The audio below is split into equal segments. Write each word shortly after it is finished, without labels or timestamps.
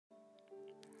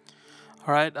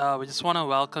All right, we just want to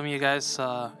welcome you guys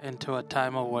into a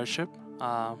time of worship.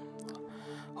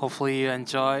 Hopefully, you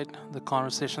enjoyed the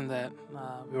conversation that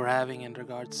we were having in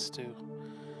regards to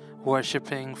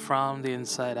worshiping from the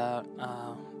inside out.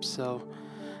 So,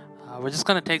 we're just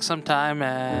going to take some time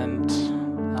and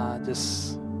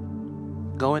just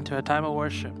go into a time of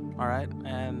worship, all right?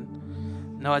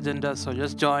 And no agenda, so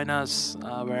just join us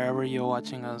wherever you're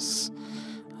watching us.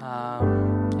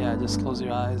 Just close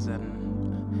your eyes and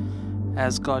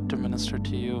ask God to minister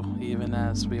to you, even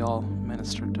as we all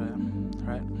minister to Him,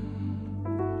 right?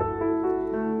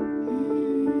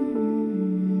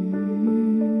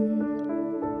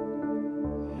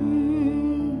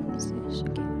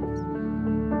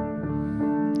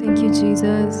 Thank you,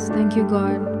 Jesus. Thank you,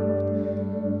 God.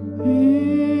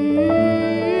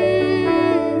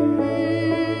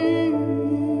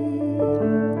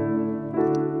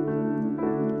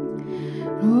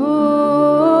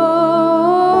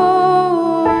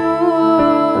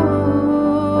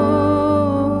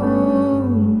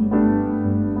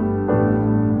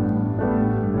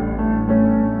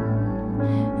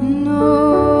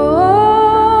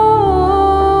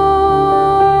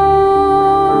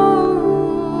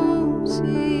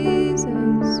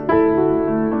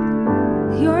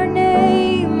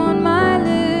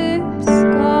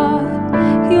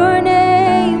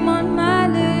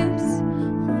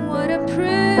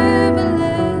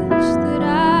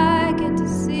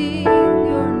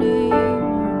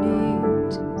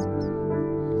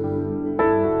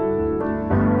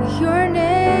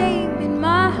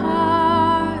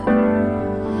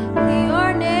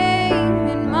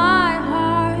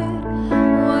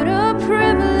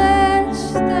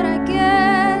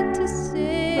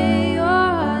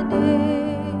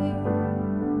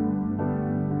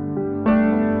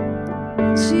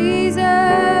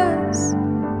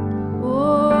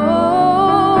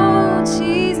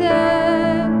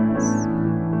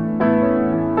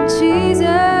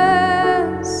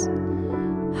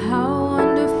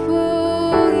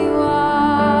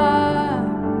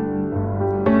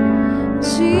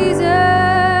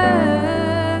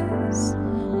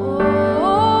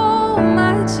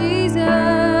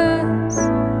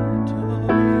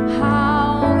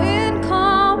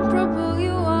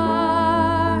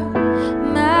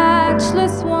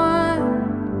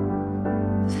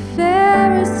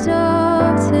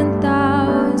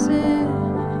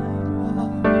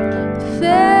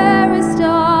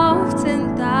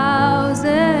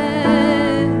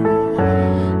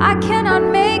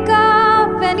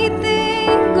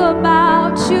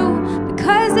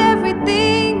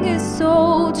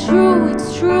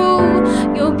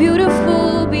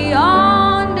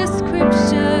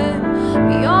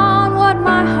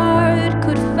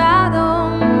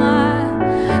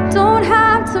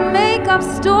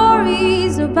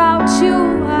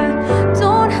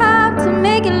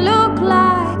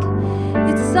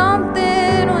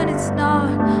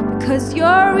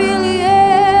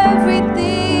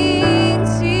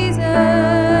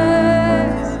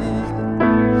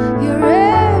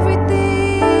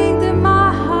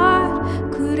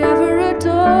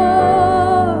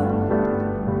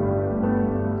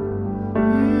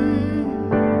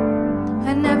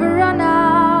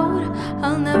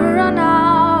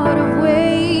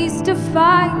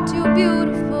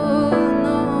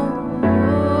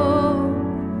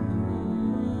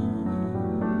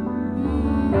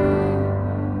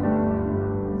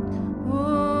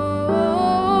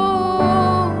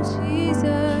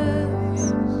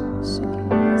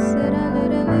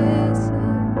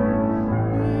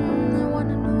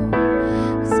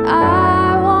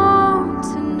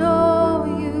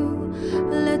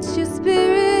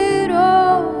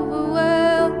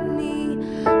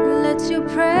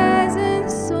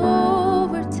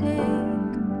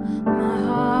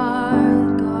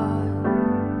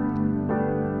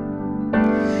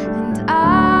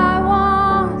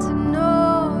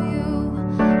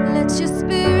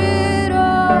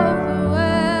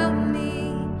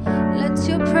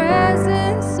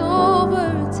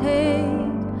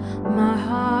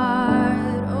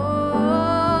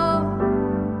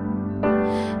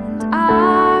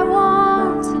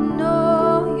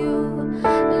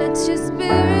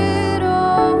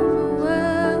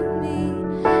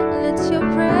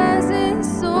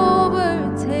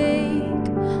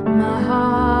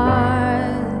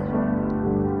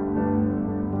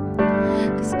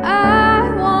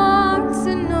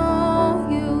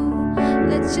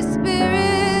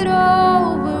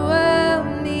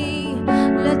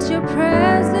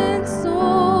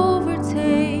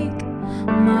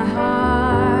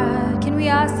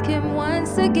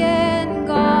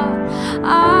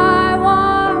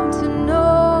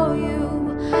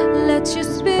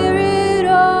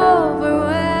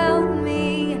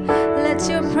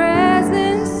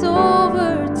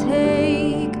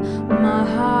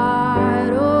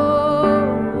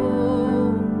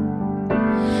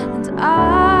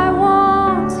 I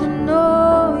want to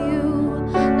know you.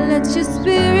 Let your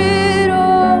spirit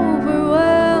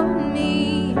overwhelm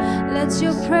me. Let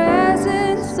your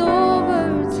presence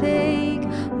overtake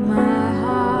my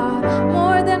heart.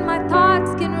 More than my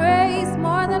thoughts can raise,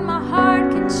 more than my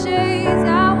heart can chase.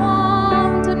 I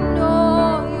want to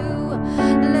know you.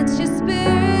 Let your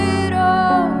spirit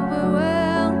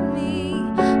overwhelm me.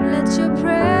 Let your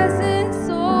presence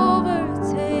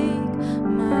overtake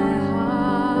my heart.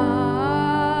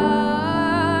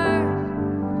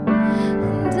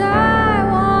 And I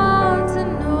want to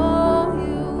know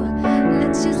you.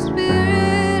 Let your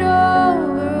spirit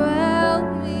overwhelm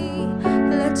me.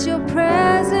 Let your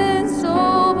presence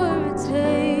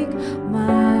overtake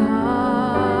my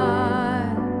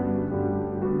heart.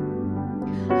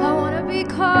 I want to be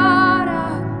caught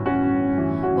up.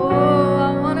 Oh,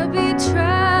 I want to be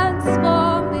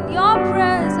transformed in your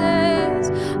presence.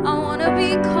 I want to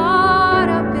be caught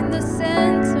up in the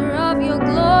center of your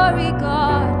glory,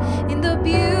 God, in the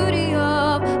beauty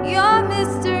of your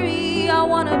mystery. I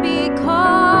want to be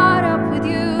caught up with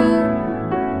you.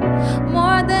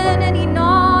 More than any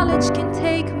knowledge can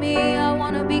take me, I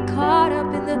want to be caught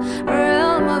up in the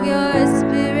realm of your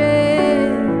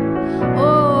spirit.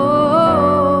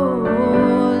 Oh,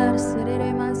 la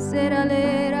serere ma sera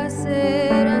lera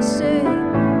sera she.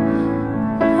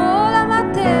 Oh, la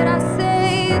matera se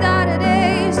dare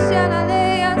re shala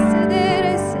lea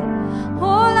sedere se.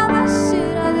 Oh, la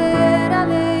mashira lera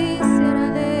le sera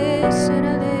le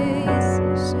shira le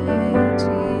se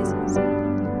Jesus.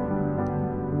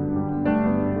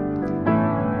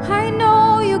 I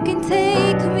know you can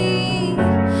take me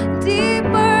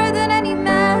deeper than any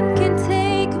man can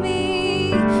take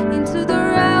me into the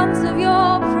realms of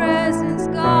your presence,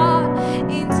 God,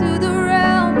 into the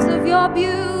realms of your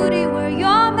beauty where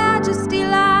your majesty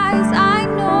lies. I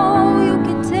know you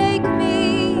can take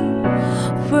me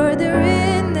further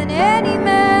in than any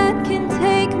man can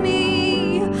take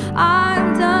me.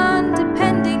 I'm done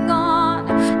depending on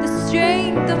the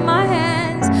strength of my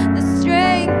hands, the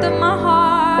strength of my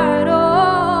heart.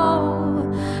 Oh,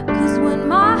 'cause when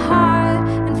my heart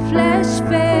and flesh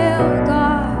fail,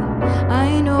 God,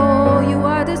 I know you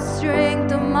are the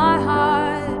strength of my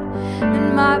heart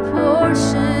and my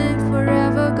portion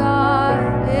forever, God.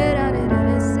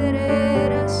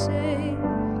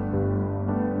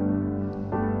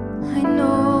 I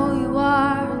know you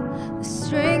are the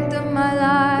strength of my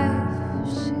life.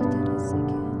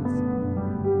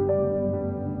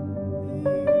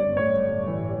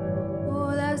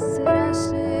 Oh, that's it, that's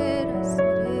it, that's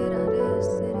it, that's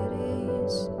it.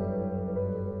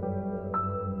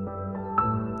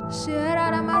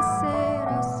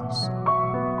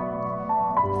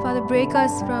 Father, break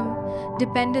us from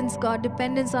dependence, God,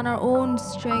 dependence on our own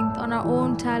strength, on our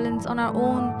own talents, on our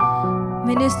own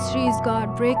ministries,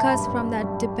 God. Break us from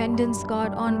that dependence,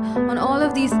 God, on all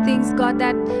of these things, God,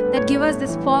 that give us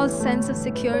this false sense of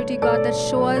security, God, that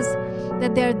show us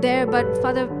that they're there. But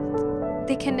Father,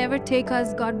 they can never take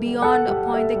us, God, beyond a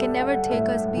point. They can never take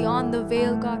us beyond the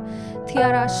veil, God.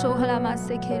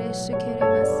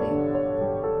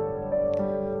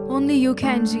 Only you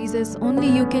can, Jesus. Only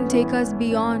you can take us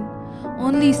beyond.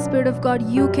 Only Spirit of God,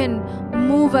 you can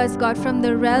move us, God, from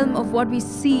the realm of what we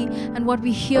see and what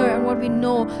we hear and what we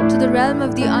know to the realm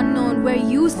of the unknown, where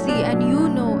you see and you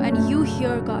know and you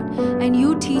hear, God, and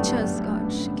you teach us, God.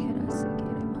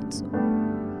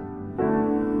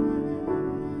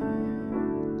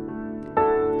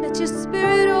 Let your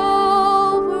Spirit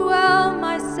overwhelm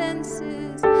my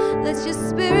senses. Let your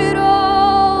Spirit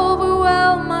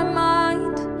overwhelm my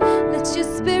mind. Let your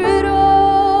Spirit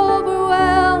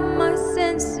overwhelm my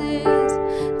senses.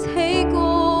 Take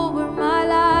over my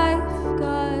life,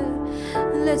 God.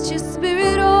 Let your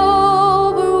Spirit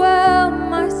overwhelm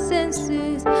my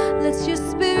senses. Let your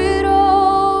Spirit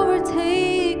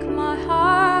overtake my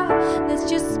heart. Let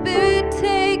your Spirit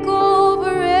take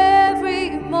over every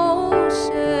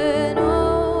emotion.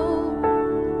 Oh,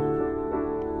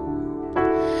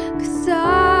 'cause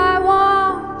I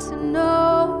want to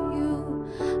know you.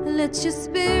 Let your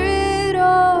Spirit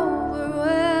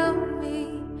overwhelm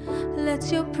me.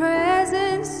 Let your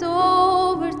presence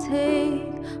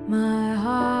overtake my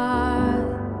heart.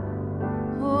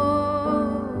 Oh,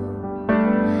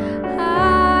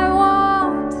 I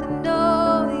want to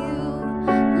know you.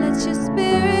 Let your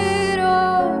Spirit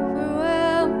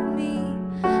overwhelm me.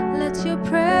 Let your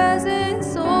presence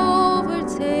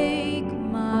overtake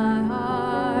my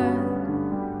heart.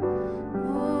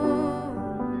 Oh,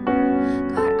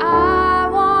 God, I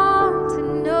want to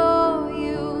know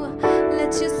you.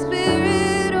 Let your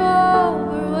Spirit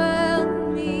overwhelm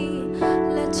me.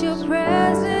 Let your presence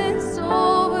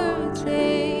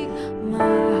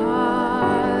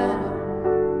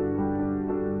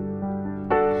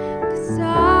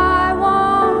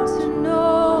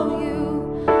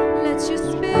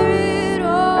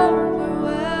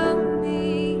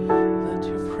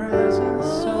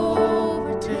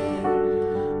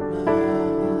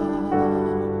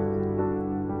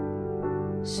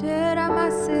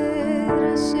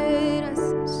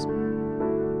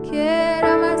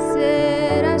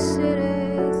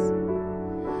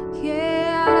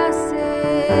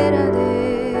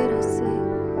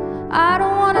I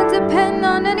don't want to depend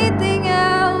on anything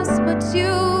else but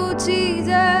you,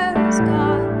 Jesus,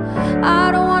 God.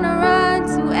 I don't want to run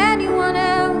to anyone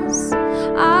else.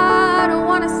 I don't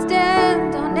want to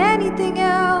stand on anything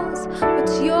else but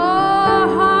your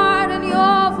heart and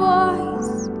your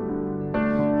voice,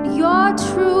 and your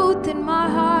truth in my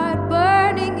heart,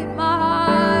 burning in my heart.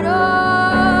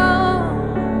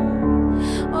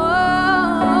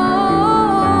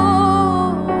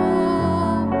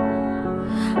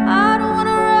 I don't want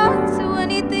to run to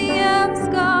anything else,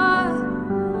 God.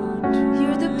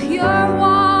 You're the pure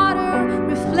water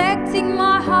reflecting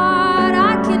my heart.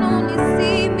 I can only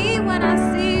see me when I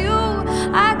see you.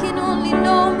 I can only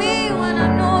know me when I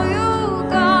know you,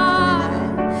 God.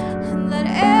 And let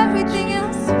everything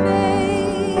else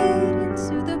fade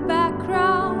into the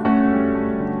background.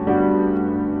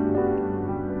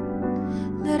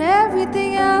 Let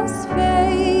everything else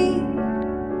fade.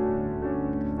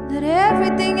 Let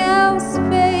everything else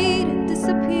fade and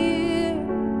disappear,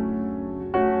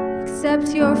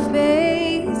 except your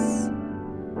face,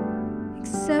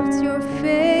 except your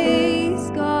face,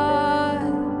 God.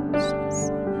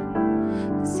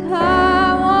 'Cause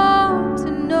I want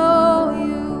to know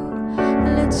you.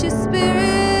 Let your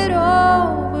spirit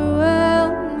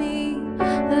overwhelm me.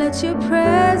 Let your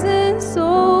presence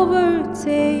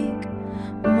overtake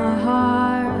my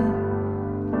heart.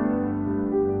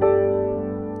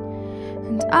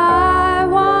 And I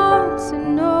want to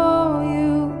know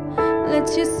you. Let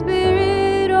your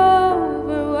spirit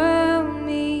overwhelm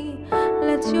me.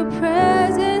 Let your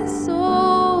presence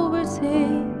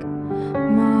overtake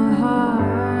my heart.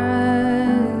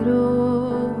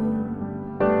 Oh,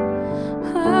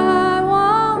 I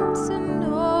want to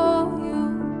know you.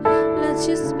 Let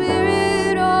your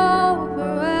spirit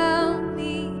overwhelm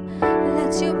me.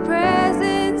 Let your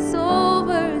presence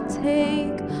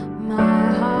overtake my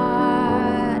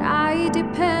heart. I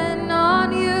depend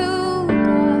on you,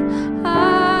 God.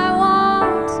 I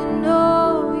want to know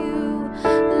you.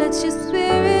 Let your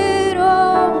spirit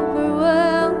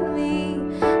overwhelm me.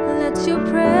 Let your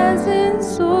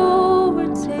presence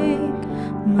overtake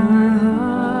my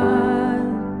heart.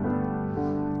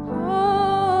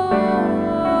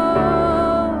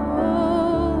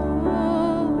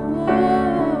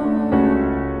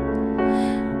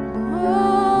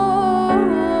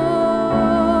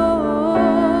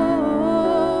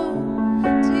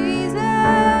 Jesus,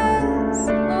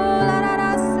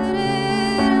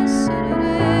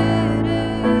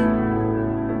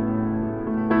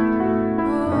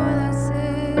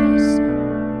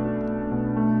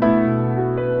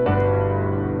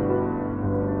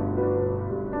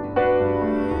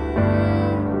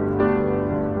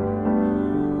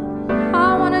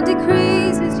 I want to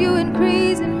decrease as you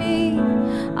increase in me.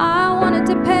 I want to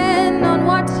depend on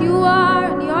what you are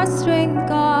and your strength,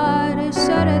 God.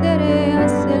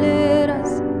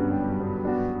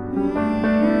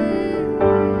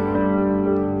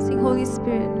 Sing, Holy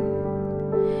Spirit.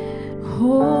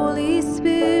 Holy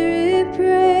Spirit,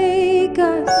 break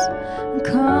us and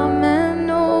come and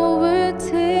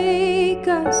overtake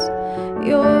us.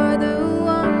 You're the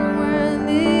one we're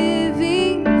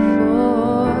living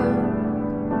for.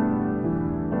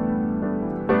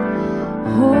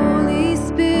 Holy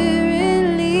Spirit,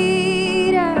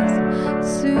 lead us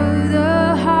to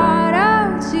the heart of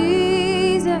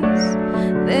Jesus.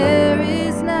 There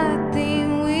is nothing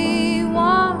we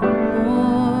want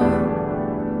more.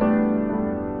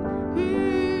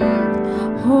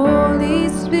 Holy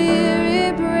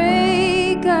Spirit, break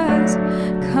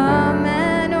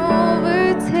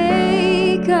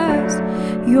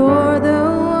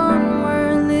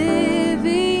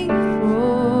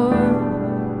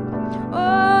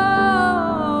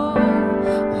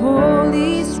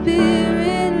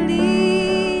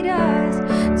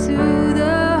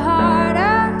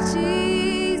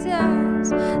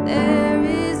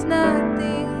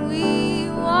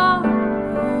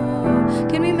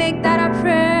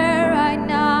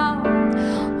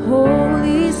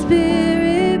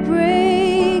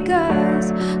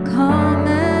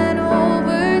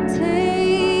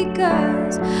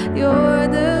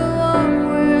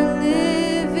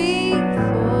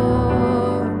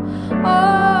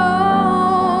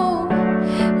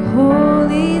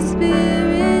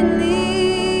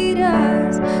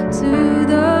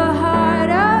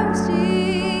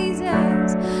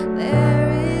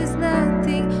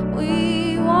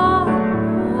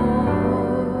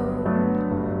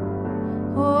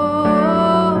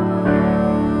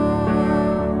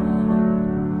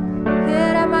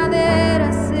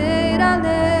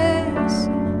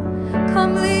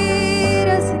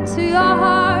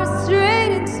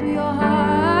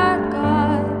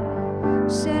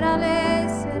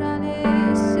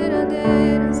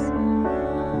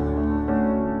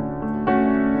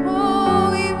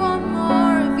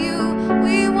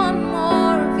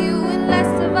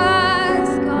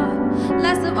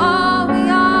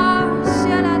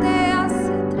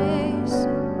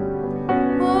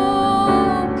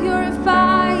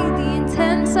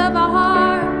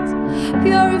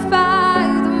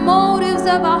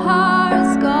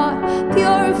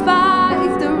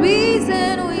Purify the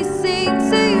reason we sing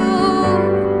to you.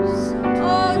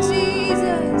 Oh,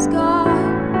 Jesus, God.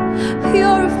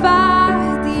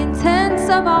 Purify the intents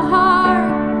of our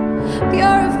heart.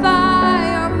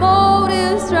 Purify our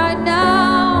motives right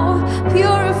now.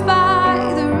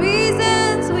 Purify the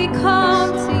reasons we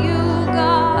come to you,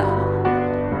 God.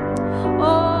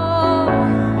 Oh,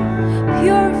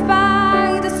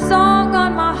 purify the song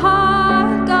on my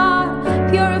heart, God.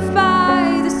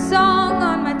 Purify the song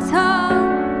on my tongue.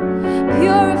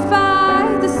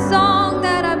 Purify the song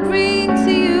that I bring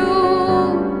to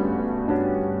you.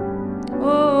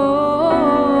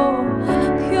 Oh,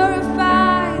 purify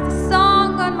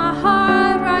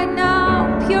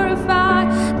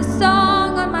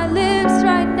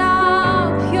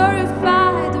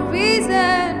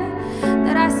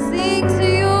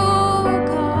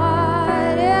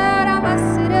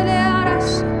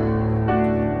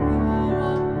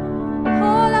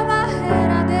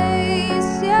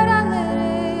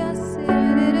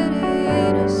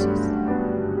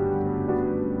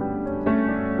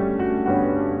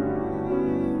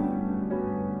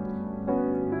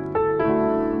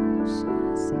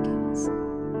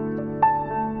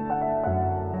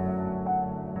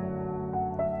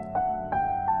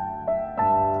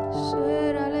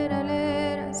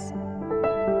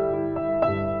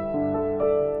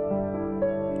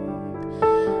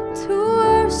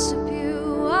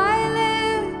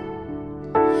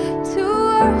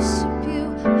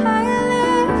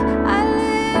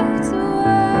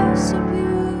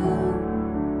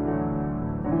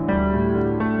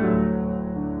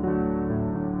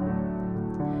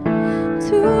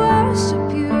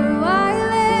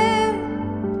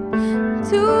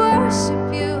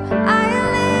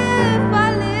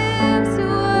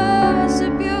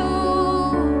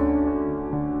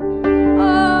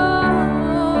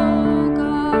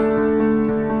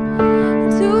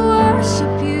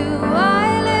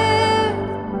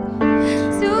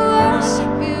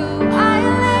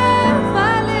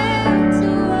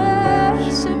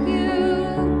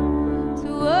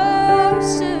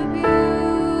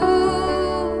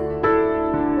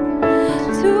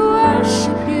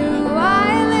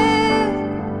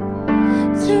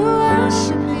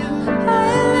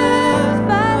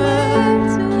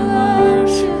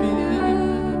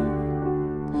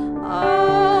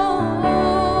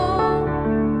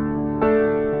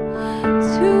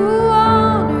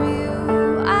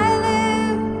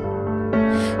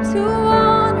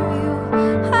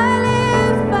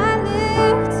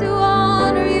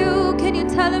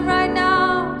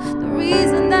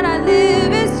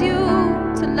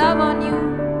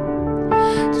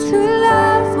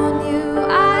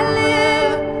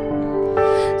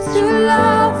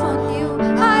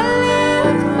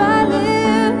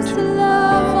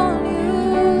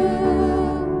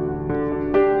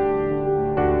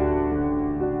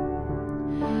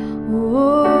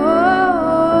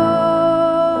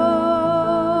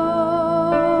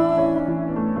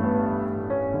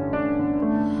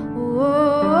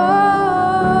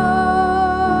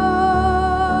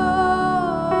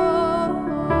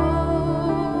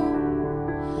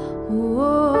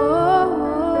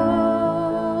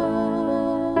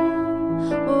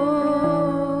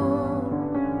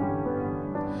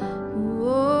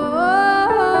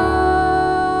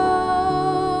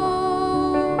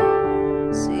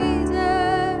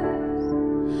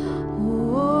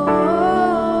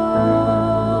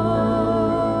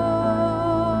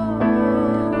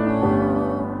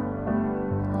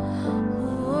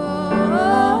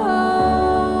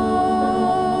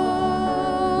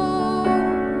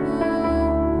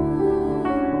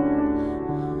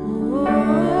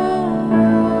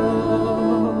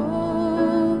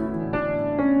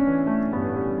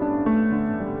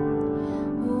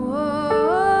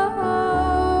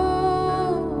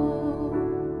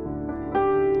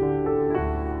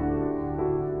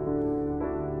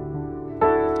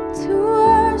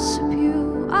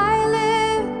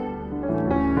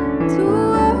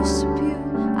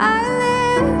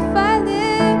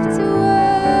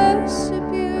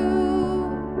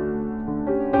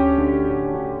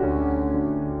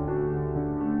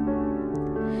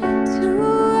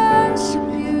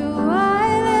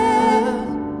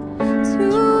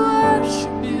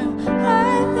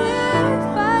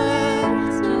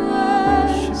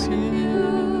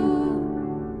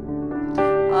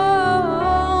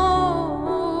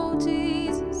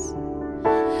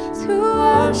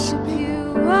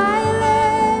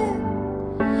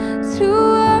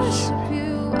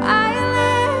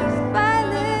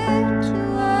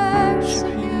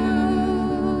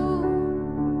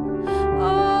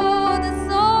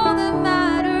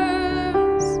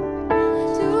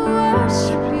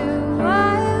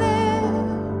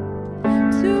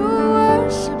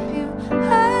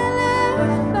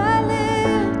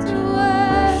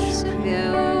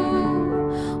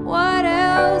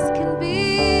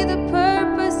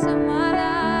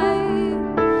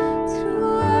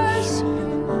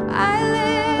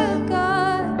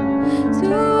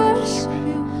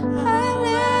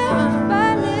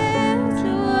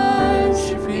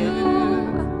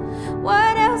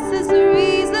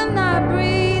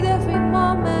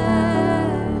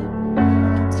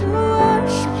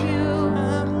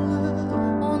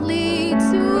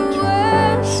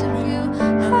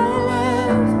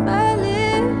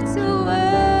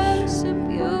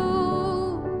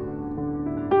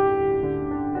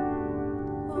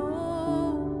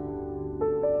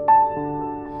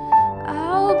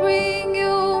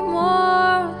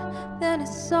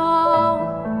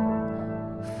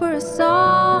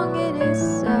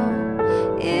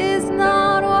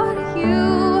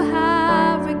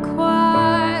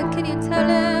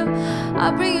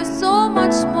I'll bring you so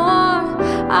much more.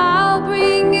 I'll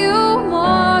bring you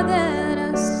more than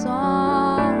a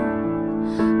song.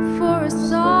 For a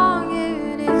song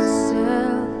in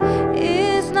itself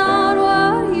is not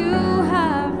what you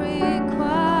have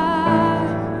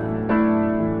required.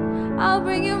 I'll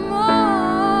bring you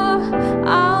more.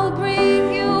 I'll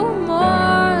bring you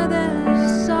more than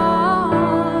a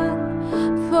song.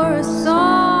 For a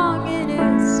song in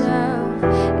itself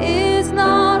is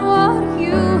not what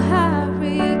you have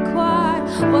required.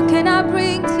 What can I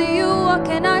bring to you? What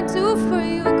can I do for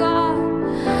you, God?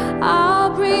 I'll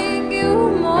bring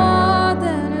you more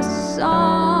than a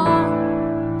song.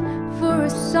 For a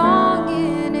song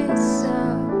in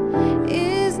itself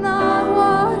is not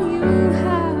what you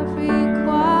have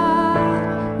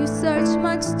required. You search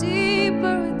much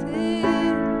deeper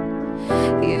within.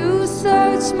 You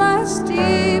search much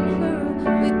deeper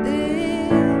within.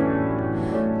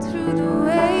 Through the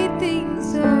way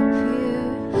things appear,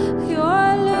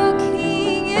 you're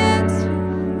looking into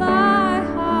my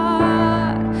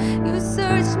heart. You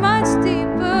search much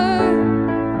deeper.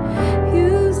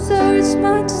 You search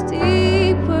much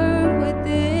deeper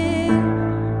within.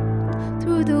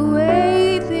 Through the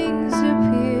way things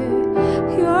appear,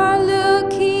 you're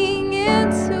looking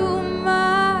into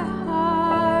my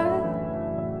heart.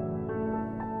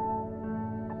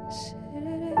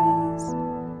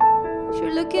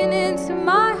 You're looking into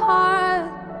my heart,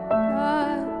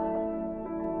 God.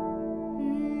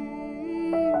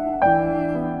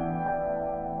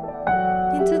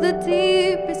 Into the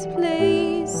deepest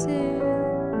places.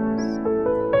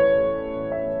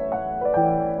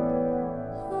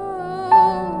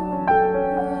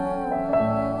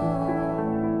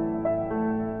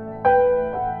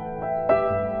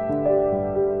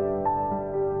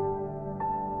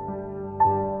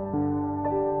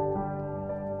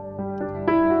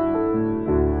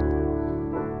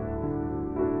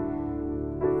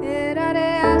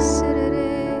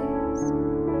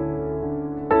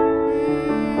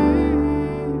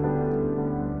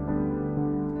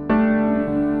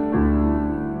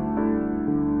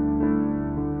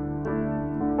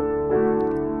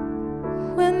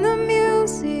 When the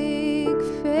music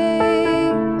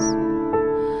fades,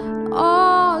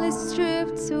 all is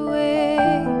stripped away,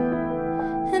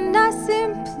 and I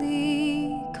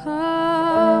simply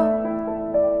come,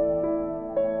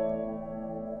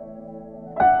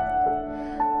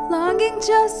 longing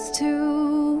just to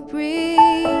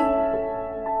bring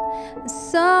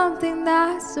something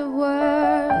that's of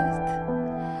worth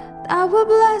that will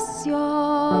bless your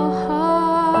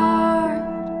heart,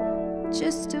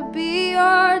 just to be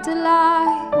your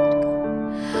delight.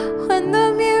 When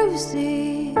the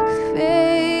music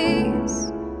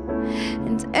fades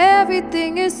and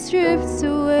everything is stripped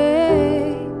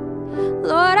away,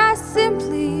 Lord, I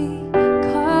simply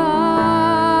come,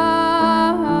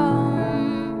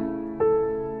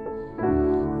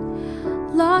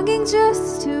 longing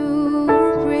just to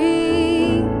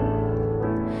bring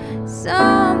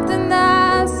something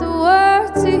that's a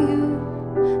word to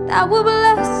you that will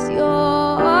bless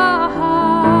your heart.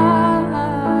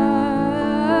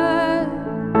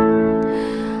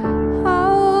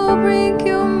 I'll bring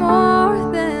you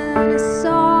more than a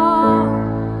song.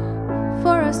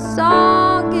 For a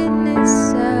song in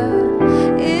itself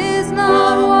is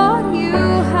not what you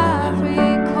have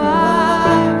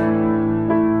required.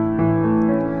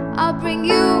 I'll bring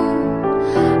you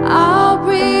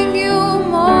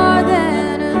more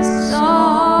than a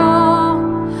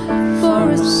song.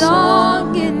 For a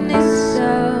song in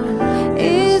itself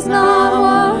is not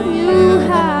what you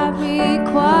have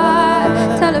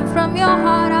required. Tell it from your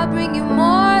heart. I'll bring you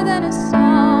more than a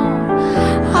song.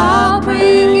 I'll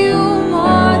bring you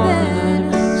more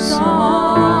than a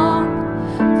song.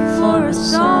 For a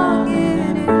song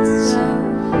in itself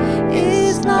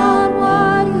is not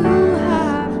what you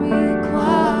have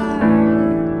required.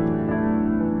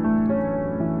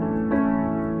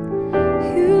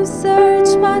 You search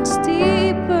much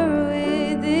deeper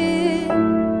within.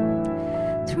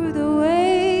 Through the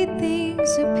way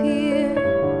things appear,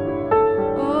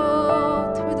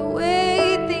 oh, through the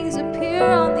way things appear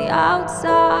on the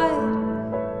outside,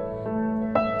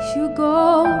 you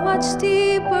go much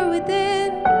deeper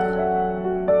within.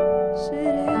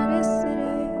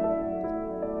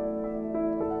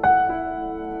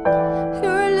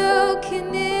 You're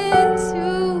looking into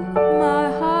my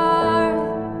heart.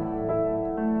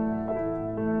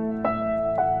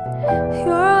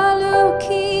 You're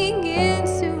looking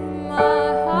into my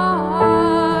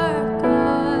heart,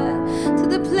 God, to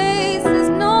the places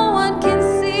no one can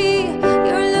see.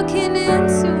 You're looking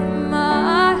into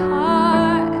my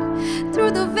heart,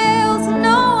 through the veils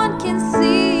no one can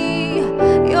see.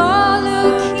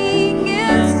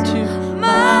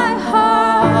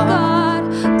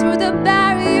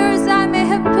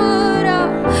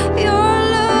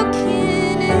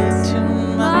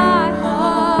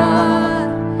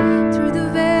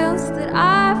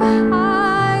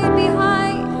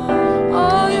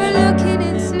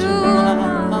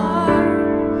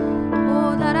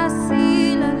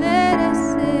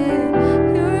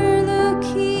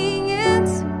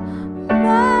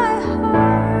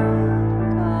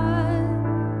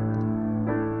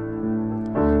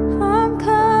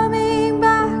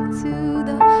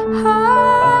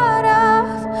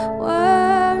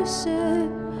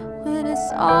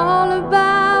 all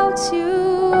about you.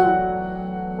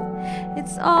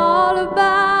 It's all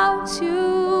about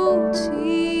you,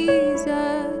 Jesus.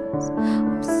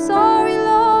 I'm sorry,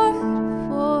 Lord,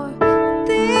 for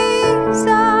things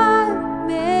I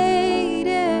made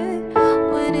it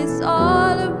when it's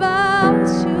all about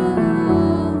you.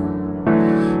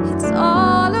 It's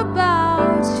all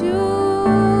about you,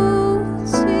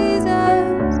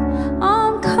 Jesus.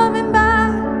 I'm coming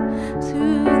back to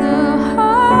the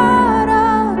heart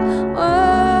of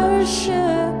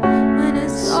worship when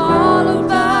it's all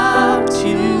about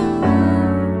you.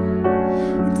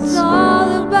 It's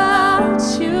all about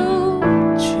you,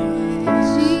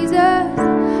 Jesus.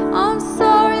 I'm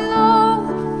sorry, Lord,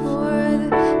 for the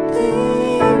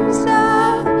things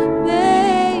I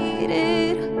made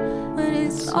it when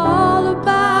it's all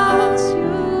about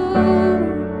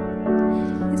you.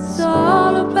 It's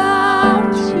all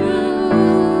about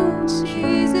you,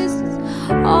 Jesus. It's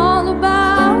all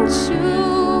about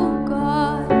you,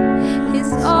 God.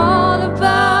 It's all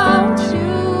about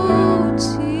you,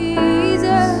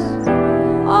 Jesus.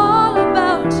 All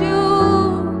about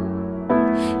you.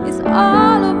 It's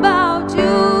all about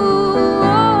you.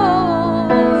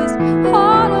 Oh, it's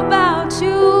all about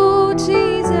you,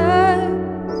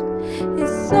 Jesus.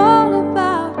 It's all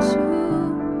about you.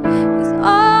 It's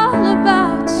all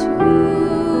about you,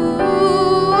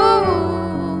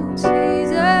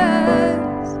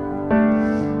 Jesus.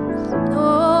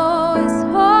 Oh, it's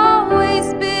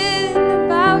always been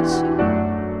about you.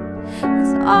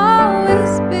 It's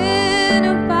always been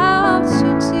about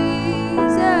you,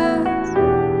 Jesus.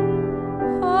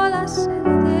 All I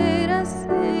said, I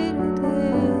said,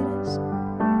 I said.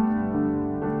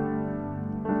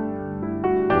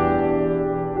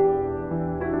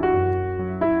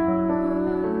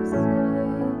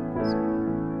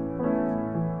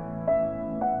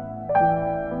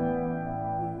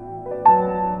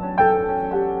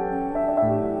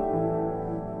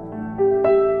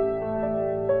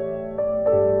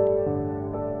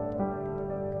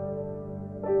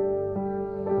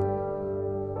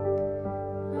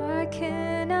 I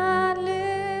cannot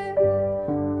live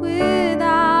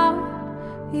without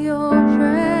your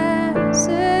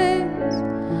presence.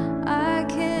 I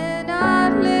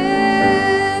cannot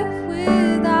live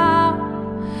without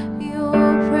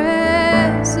your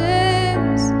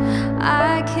presence.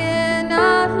 I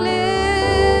cannot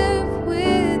live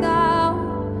without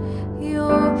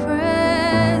your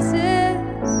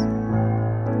presence.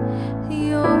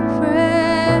 Your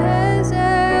presence.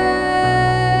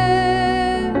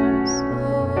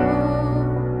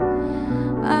 Oh,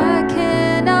 I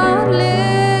cannot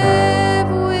live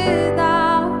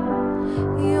without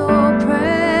your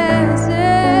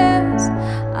presence.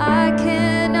 I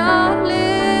cannot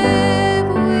live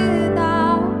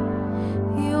without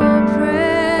your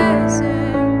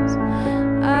presence.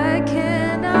 I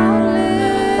cannot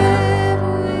live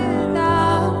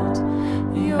without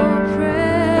your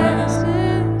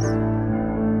presence.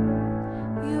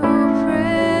 Your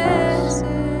presence.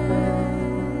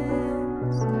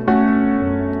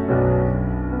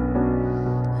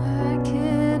 I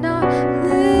cannot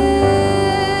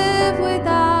live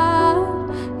without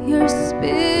your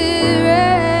spirit.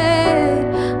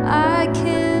 I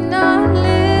cannot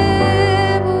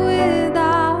live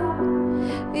without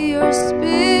your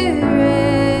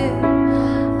spirit.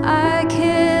 I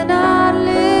cannot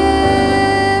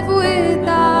live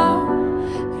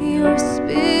without your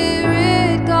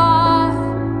spirit,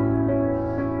 God.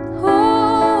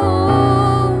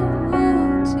 Oh,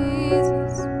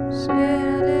 Jesus.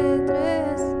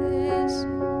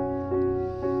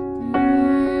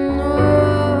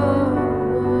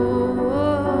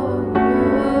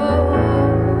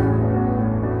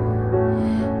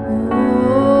 Oh,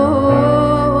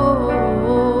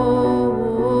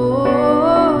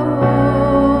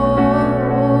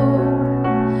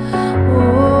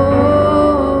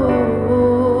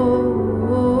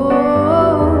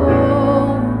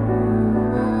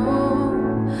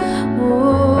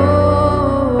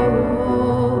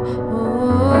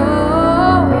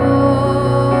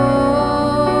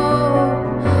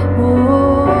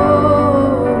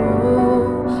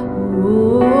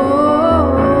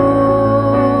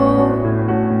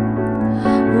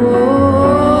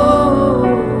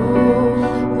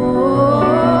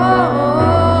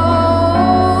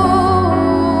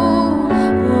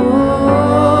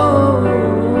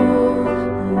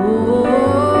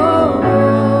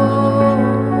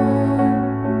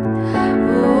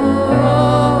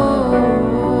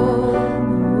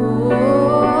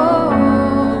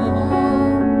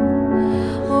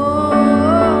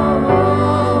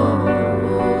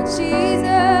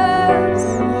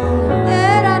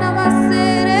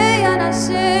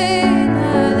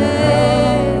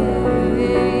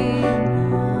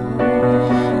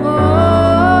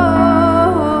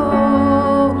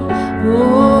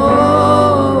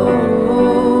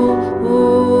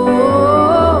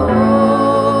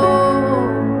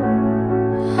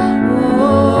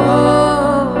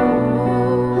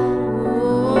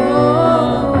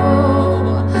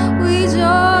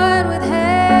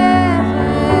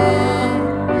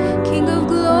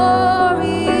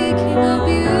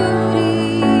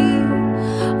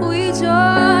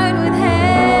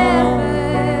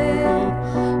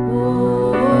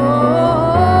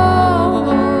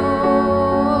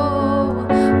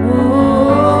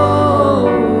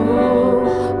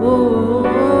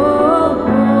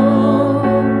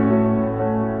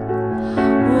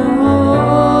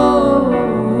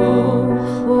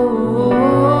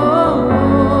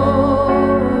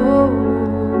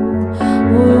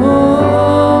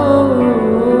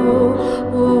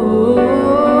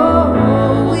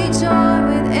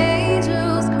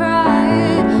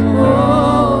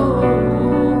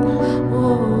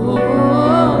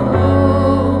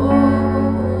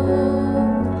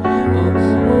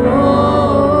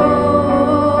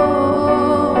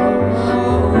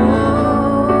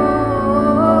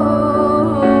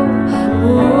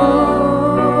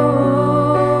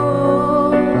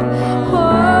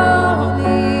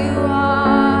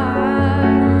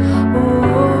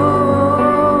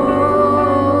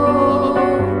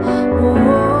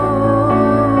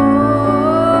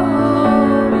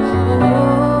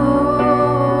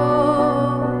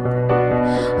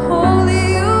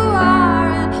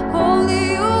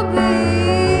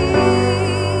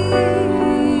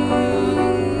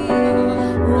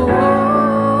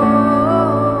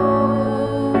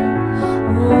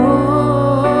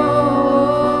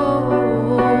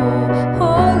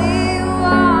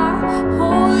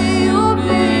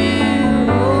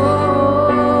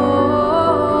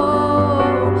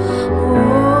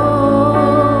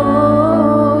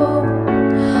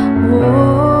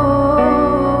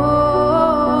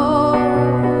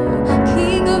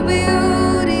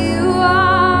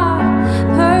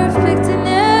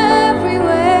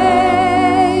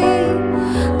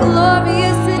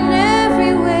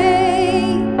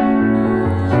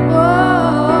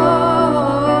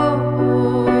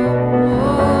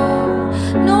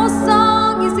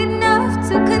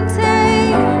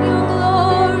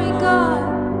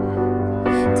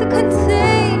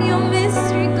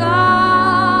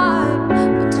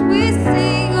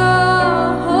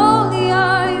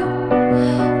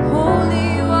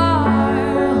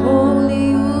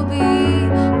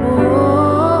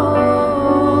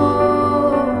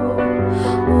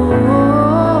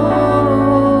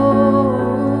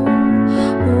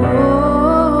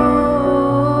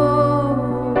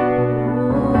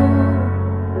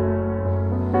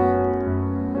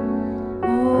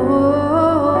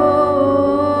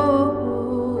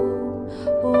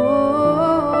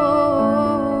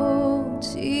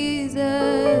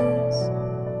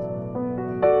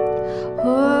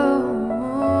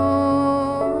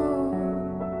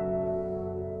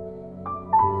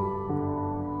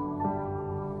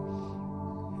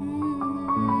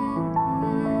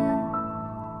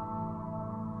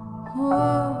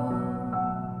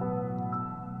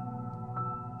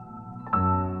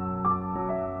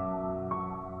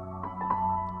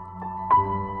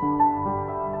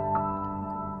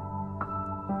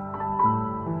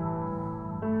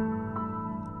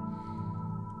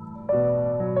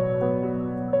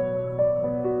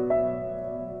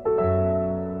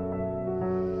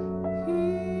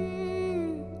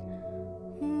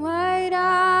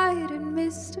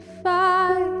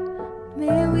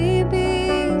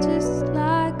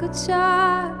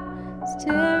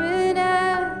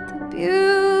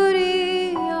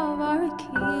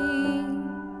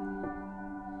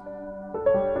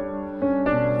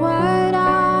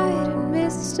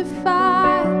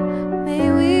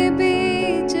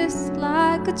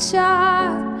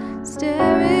 child,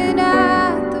 staring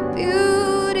at the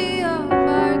beauty of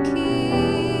our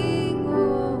King.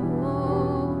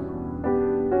 Oh,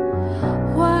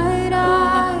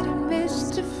 wide-eyed and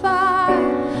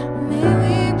mystified, may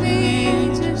we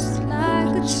be just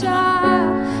like a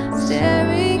child,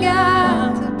 staring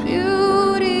at the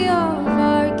beauty of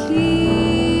our King.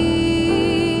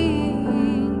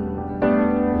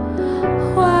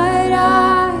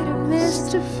 Wide-eyed and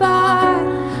mystified,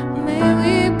 may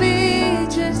we be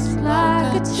just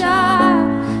like a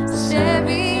child,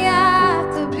 staring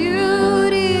at the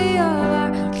beauty of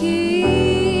our King.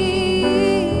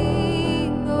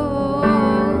 Oh,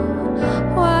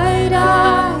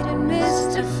 wide-eyed and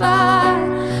mystified,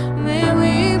 may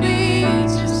we be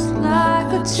just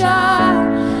like a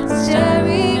child,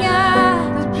 staring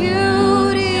at the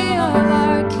beauty of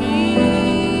our King.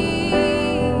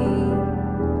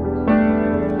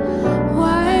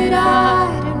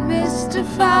 Wide-eyed and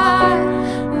mystified,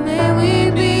 may we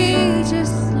be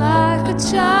just like a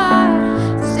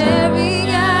child, staring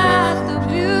at the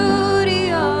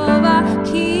beauty of our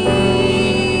King.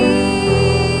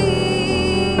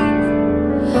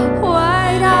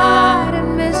 Wide-eyed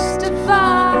and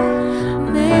mystified,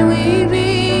 may we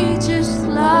be just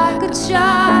like a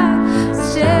child,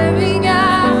 staring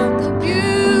at the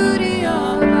beauty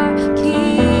of our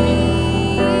King.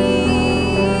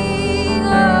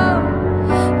 Oh,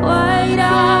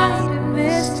 wide-eyed and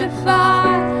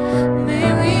mystified,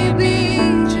 may we be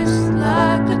just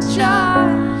like a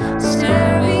child,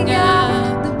 staring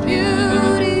at the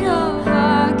beauty of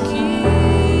our King.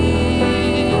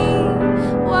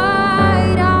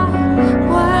 Wide-eyed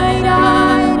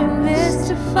and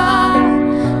mystified,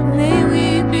 may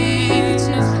we be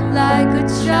just like a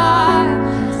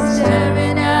child,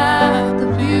 staring at the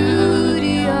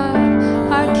beauty of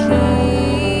our King.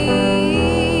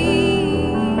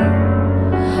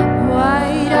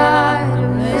 Wide-eyed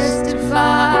and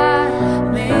mystified,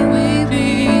 may we be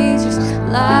just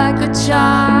like a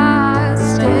child,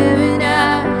 staring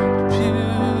at the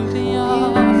beauty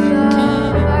of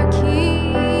our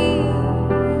King.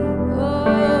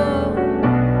 Oh,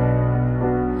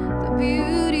 the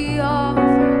beauty of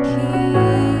our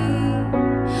King,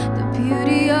 the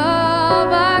beauty of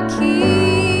our King.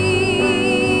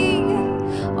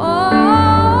 Oh,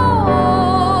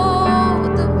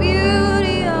 the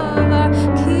beauty of our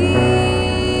King,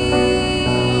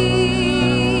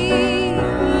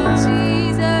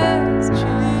 Jesus,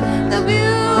 the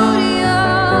beauty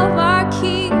of our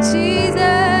King, Jesus.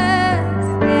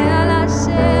 Yeah, la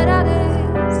sera de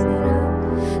sera,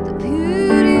 the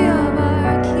beauty of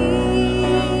our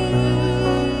King.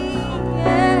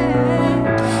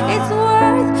 Yeah, it's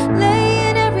worth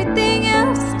laying everything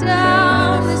else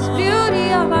down. This beauty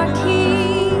of our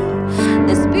King,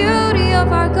 this beauty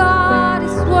of our God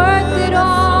is worth it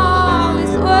all.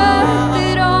 It's worth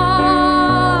it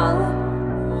all.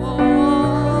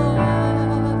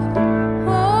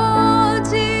 Oh,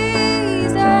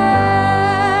 Jesus,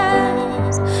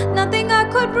 nothing I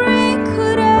could bring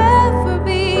could ever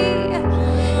be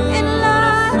in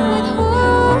line with who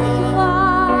you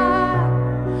are.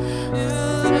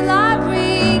 Till I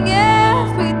bring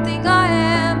everything I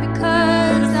am,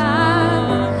 because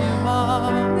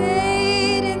I'm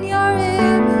made in your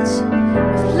image,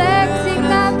 reflecting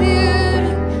that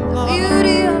beauty, the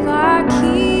beauty of our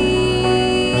King.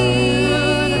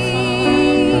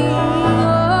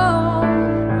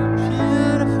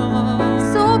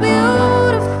 So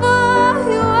beautiful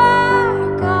you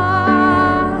are,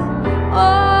 God.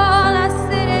 All I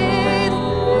see is the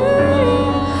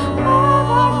beauty of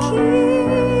our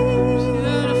King.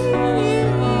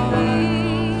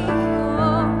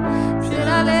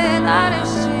 Será le dare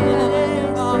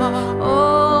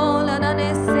oh, la na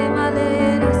ne se ma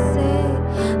le ne se.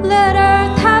 Let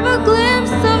earth have a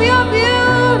glimpse of your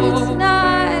beauty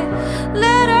tonight.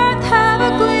 Let earth have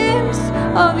a glimpse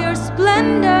of your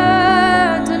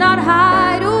splendor. Do not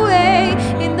hide away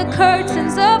in the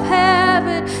curtains of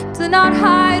heaven. Do not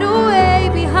hide away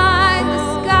behind the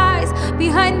skies,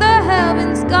 behind the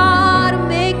heavens. God,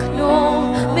 make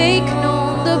known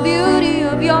the beauty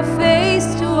of your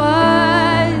face to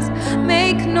us.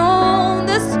 Make known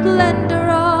the splendor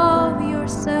of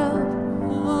yourself.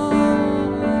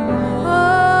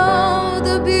 Oh,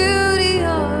 the beauty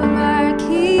of our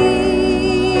King.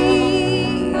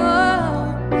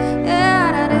 Oh,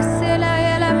 yeah, that is la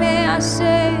la me I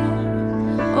say.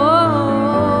 Oh,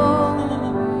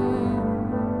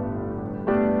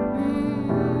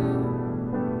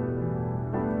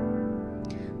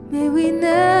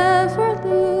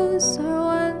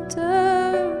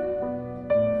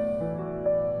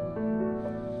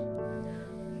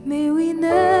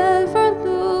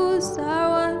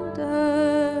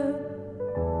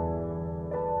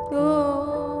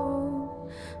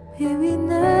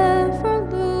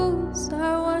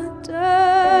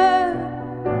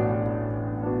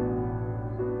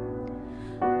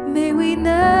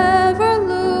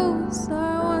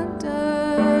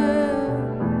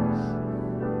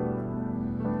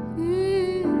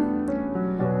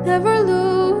 never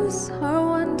lose our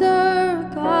wonder,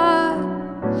 God.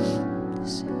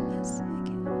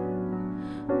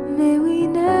 May we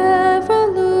never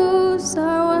lose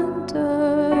our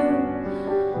wonder.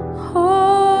 Oh,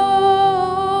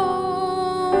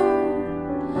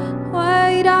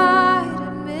 wide-eyed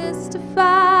and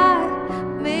mystified,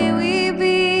 may we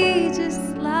be just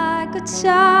like a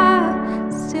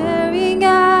child, staring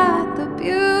at the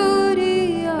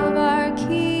beauty of our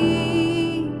King.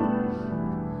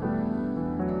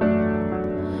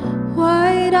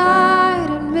 Wide-eyed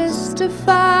and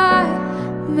mystified,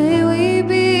 may we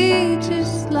be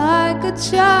just like a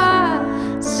child,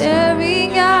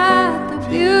 staring at the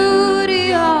beauty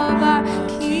of our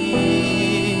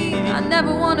King. I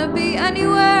never want to be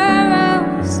anywhere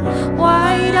else.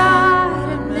 Wide-eyed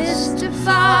and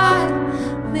mystified,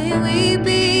 may we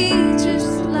be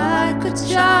just like a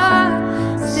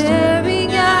child,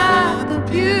 staring at the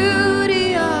beauty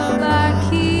of our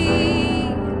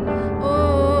King.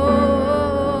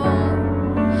 Oh,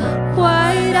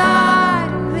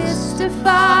 wide-eyed,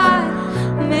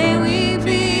 may we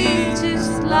be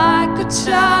just like a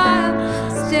child,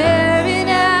 staring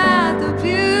at the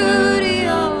beauty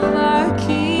of our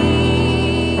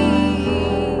King.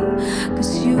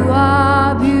 'Cause you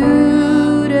are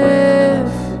beautiful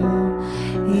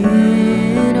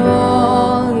in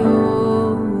all your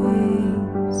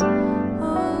ways.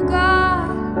 Oh God,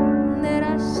 that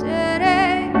I said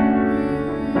it.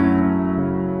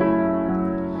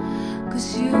 'Cause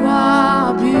you are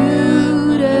beautiful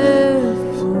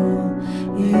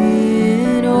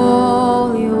in all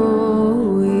your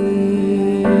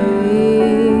ways.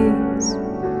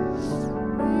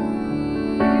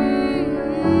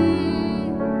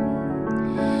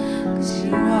 'Cause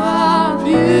you are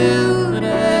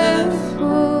beautiful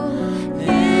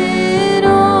in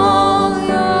all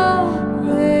your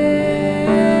ways.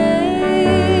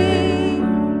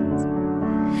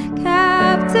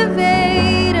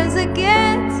 Captivate us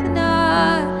again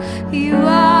tonight. You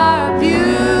are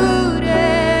beautiful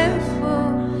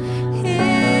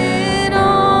in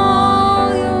all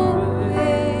your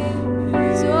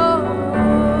ways. Oh,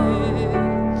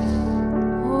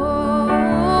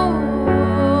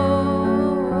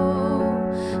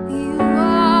 you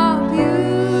are beautiful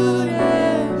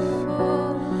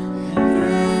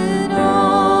in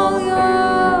all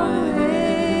your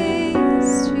ways,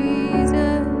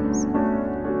 Jesus.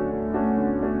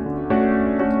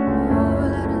 Oh,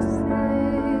 let us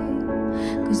say,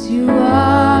 'cause you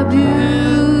are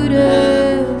beautiful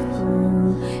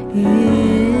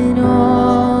in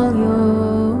all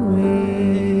your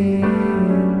ways.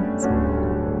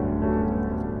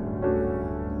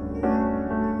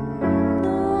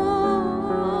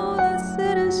 Oh, let's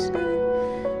sit and sing.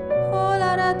 Oh,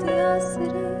 la da dia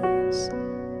siris,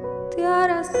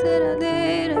 tiara sira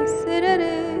dera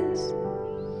siraris.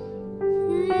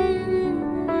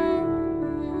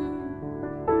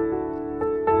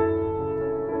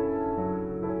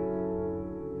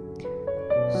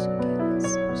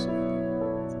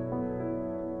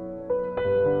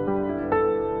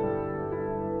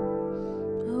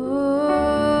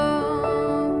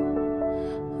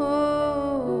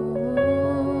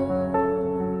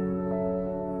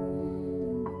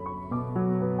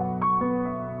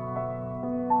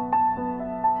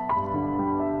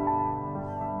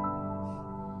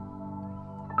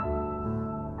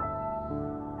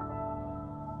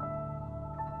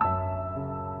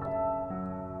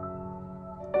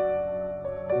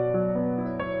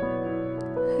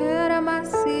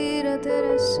 Masira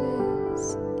terashes.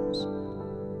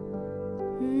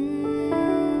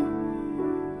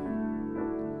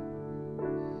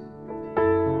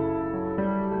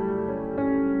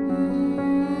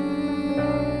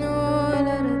 Oh,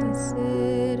 la de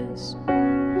seres.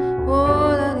 Oh,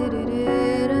 la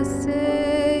de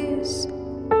seres.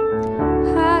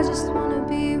 I just wanna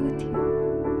be with you.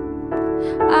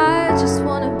 I just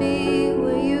wanna be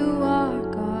where you are,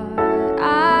 God.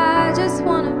 I just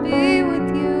wanna be with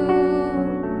you.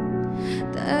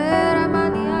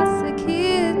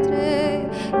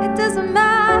 It doesn't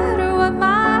matter what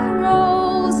my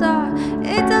roles are.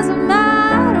 It doesn't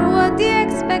matter what the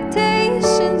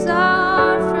expectations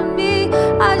are from me.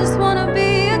 I just wanna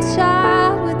be a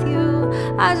child with you.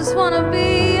 I just wanna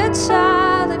be a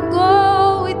child and go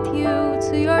with you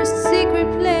to your secret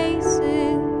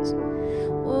places.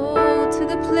 Oh, to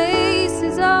the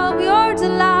places of your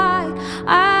delight.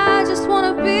 I just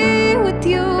wanna be with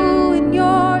you in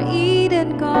your Eden,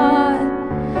 God.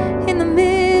 In the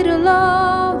middle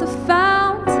of the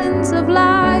fountains of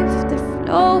life that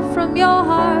flow from your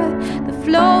heart, that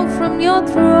flow from your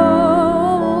throne.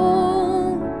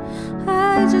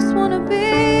 I just want wanna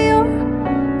be your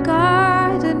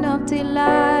garden of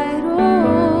delight.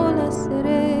 Oh, la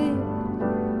seré.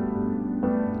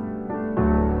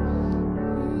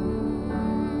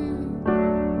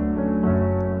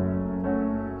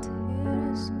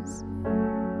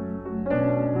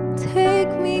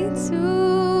 Take me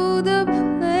to the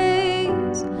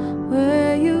place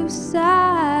where you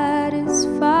satisfy.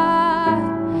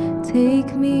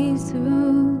 Take me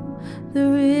to the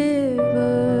river.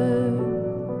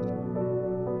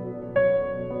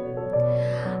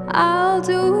 I'll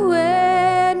do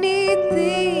anything,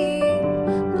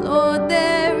 Lord,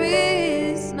 there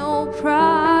is no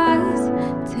price.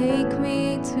 Take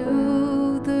me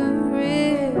to the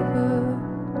river.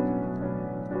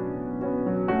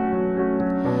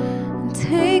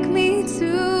 Take me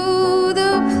to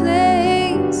the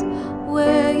place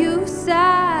where you satisfy.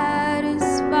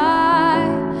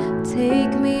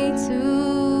 Take me to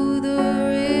the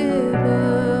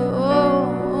river. Oh,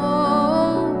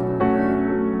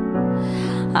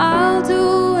 I'll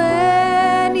do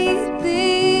anything,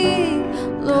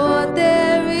 Lord,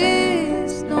 there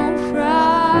is no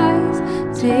price.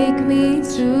 Take me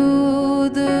to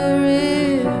the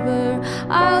river.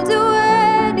 I'll do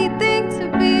anything to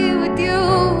be with you.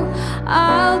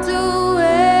 I'll do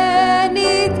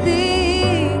anything,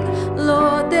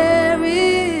 Lord, there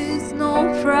is no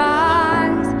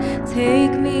price.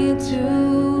 Take me to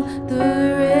the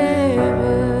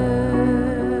river.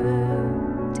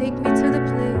 Take me to the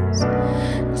place.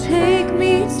 Take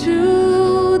me to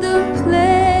the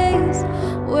place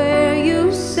where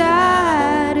you satisfy.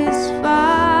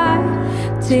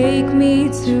 Take me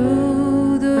to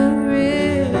the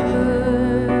river.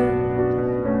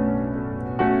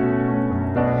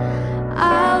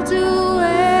 I'll do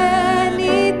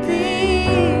anything,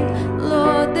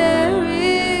 Lord, there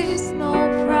is no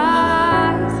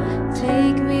price.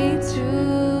 Take me to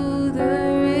the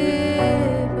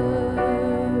river.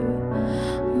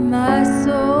 My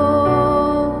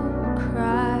soul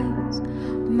cries,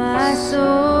 my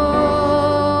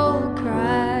soul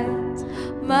cries,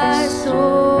 my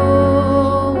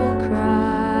soul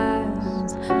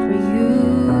cries for you.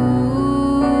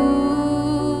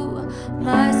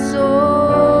 My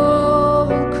soul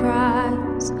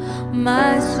cries,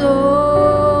 my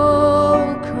soul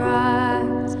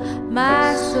cries,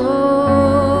 my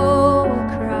soul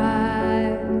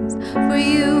cries for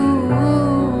you.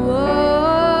 Oh,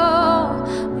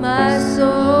 my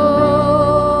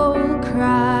soul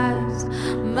cries,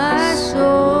 my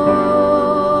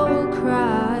soul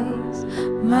cries,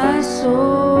 my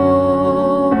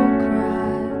soul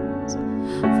cries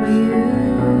for you.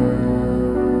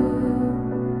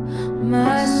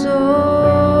 My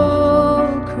soul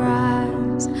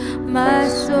cries, my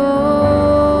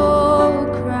soul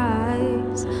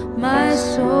cries, my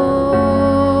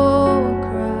soul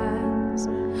cries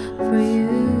for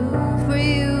you, for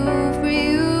you, for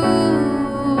you.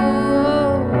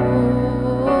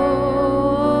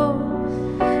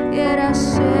 Era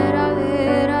sera,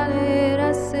 lera, lera,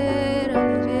 sera,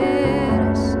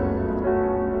 lera, sera.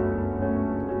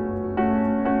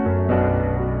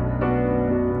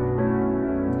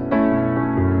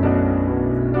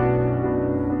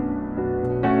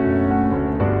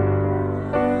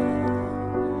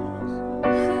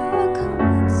 I'll come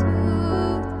into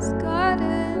this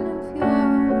garden of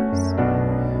yours.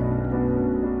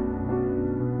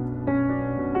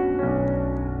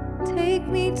 Take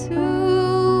me to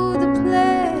the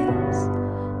place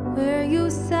where you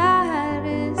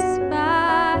satisfy.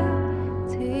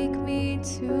 Take me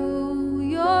to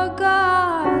your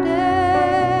garden.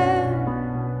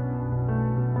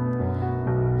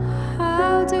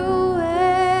 I'll do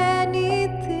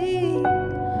anything,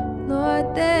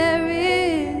 Lord, there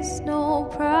is no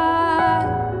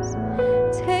price.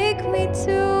 Take me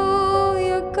to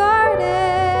your garden.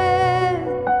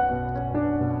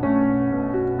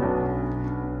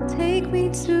 Take me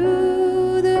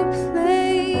to the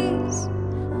place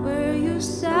where you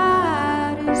satisfy.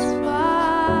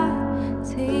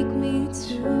 Take me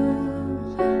to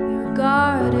your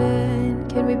garden.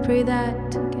 Can we pray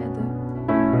that together?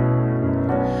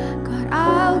 God,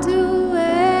 I'll do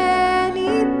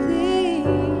anything,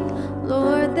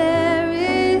 Lord, there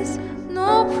is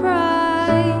no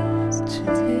price.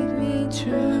 Take me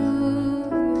to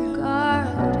your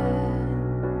garden.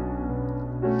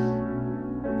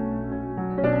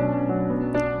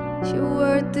 You're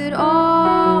worth it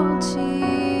all,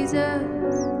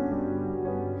 Jesus.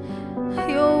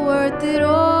 You're worth it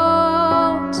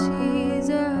all,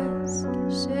 Jesus.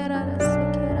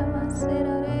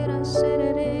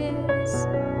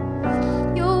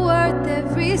 You're worth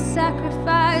every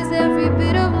sacrifice, every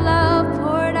bit of love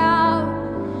poured out.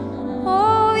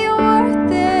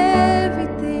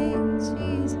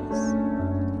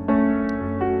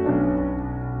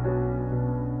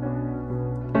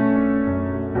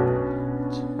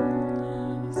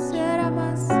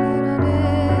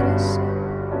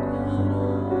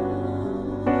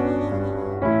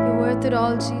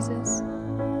 Jesus.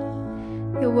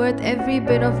 You're worth every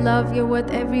bit of love. You're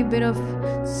worth every bit of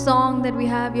song that we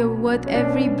have. You're worth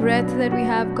every breath that we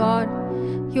have, God.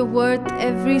 You're worth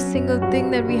every single thing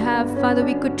that we have. Father,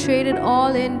 we could trade it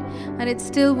all in and it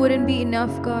still wouldn't be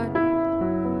enough, God.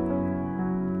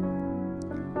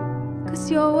 Because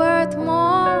you're worth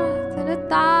more than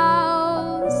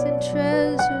 1,000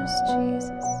 treasures,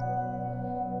 Jesus.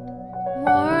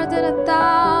 More than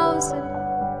 1,000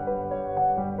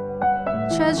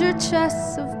 treasure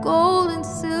chests of gold and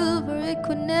silver. It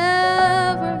could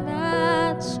never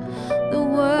match the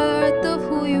worth of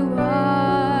who you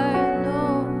are.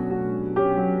 No.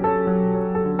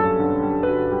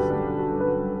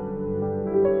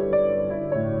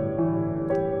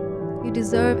 You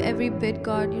deserve every bit,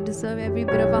 God. You deserve every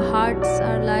bit of our hearts,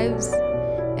 our lives,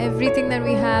 everything that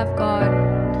we have, God.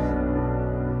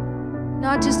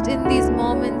 Not just in these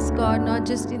moments, God, not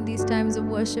just in these times of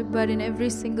worship, but in every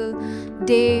single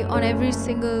day, on every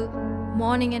single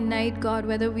morning and night, God,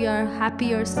 whether we are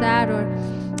happy or sad, or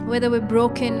whether we're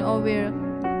broken or we're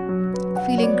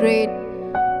feeling great,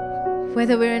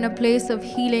 whether we're in a place of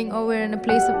healing or we're in a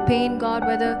place of pain, God,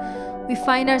 whether we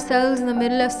find ourselves in the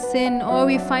middle of sin or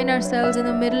we find ourselves in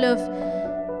the middle of,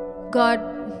 God,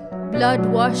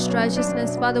 blood-washed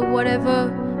righteousness, Father,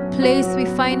 whatever place we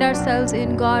find ourselves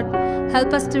in, God,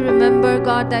 help us to remember,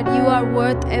 God, that you are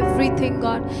worth everything,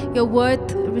 God. You're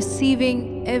worth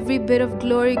receiving every bit of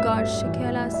glory, God.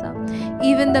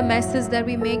 Even the messes that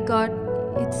we make, God,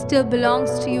 it still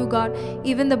belongs to you, God.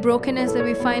 Even the brokenness that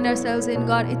we find ourselves in,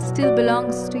 God, it still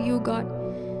belongs to you, God.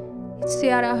 It's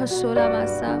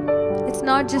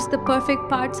not just the perfect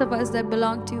parts of us that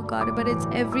belong to you, God, but it's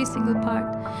every single part.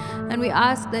 And we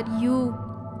ask that you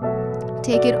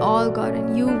take it all, God,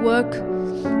 and you work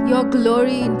your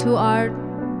glory into our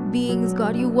beings,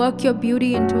 God. You work your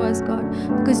beauty into us, God,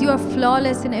 because you are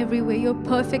flawless in every way. You're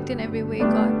perfect in every way,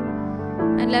 God.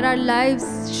 And let our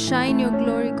lives shine your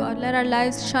glory, God. Let our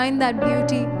lives shine that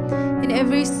beauty in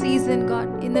every season,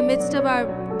 God. In the midst of our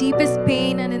deepest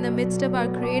pain and in the midst of our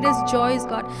greatest joys,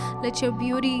 God, let your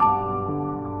beauty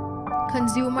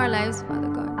consume our lives, Father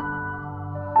God.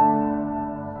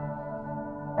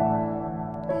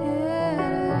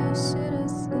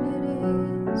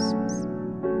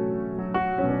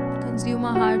 Consume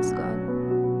our hearts, God.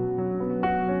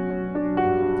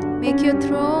 Make your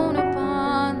throne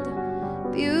upon the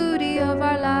beauty of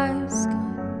our lives, God.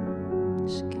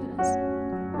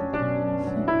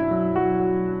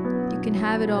 You can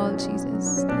have it all,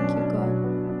 Jesus. Thank you, God.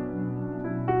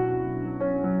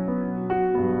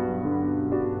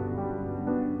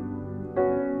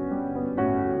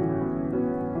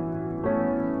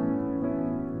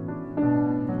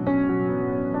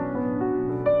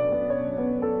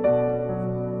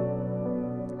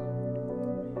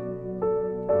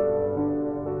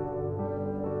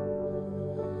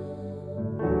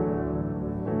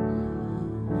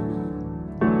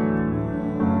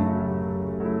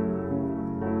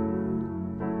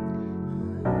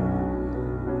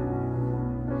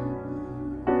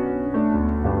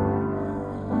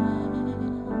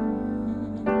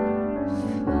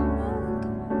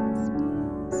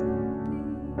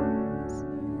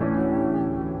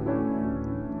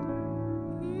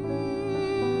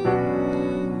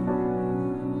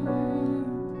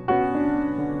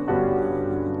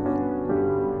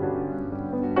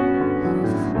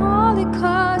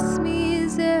 Cost me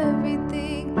is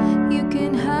everything.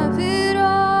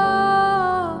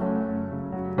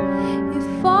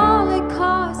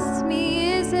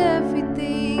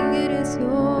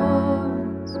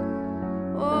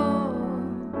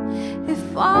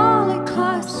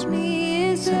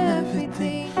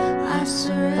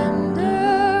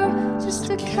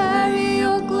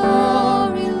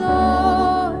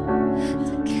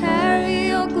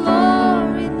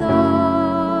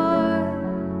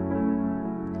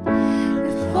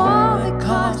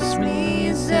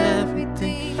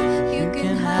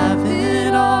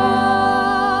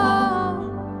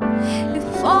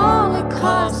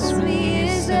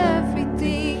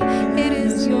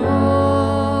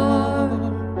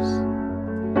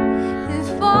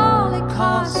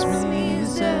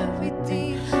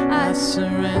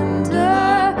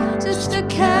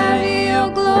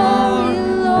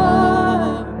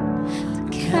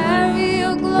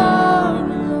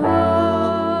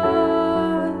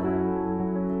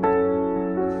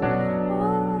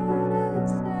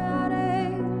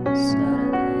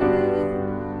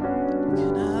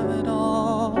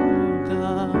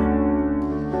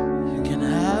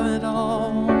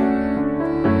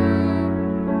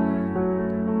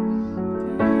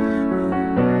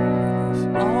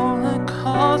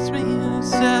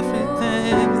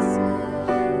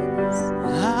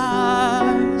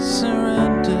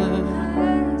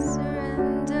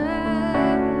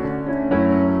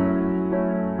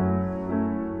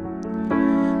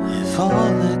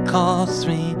 costs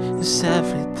me is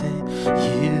everything,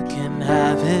 you can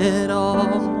have it all.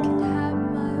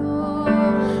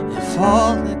 If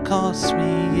all it costs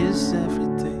me is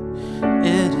everything,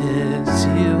 it is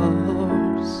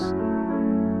yours.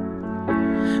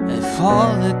 If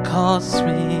all it costs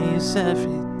me is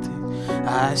everything,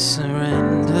 I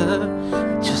surrender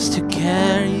just to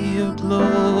carry your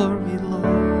glory, Lord.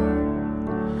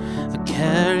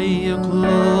 Carry your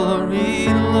glory,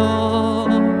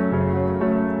 Lord.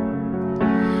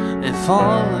 If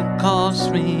all it costs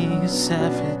me is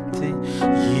everything,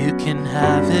 you can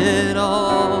have it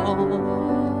all.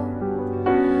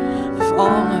 If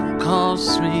all it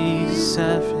costs me is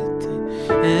everything,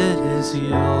 it is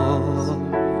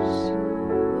yours.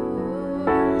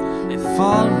 If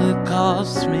all it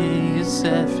costs me is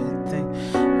everything,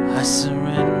 I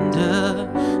surrender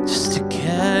just to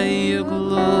carry your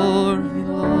glory,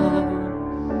 Lord.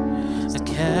 I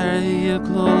carry your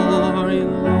glory,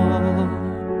 Lord.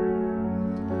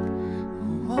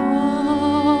 I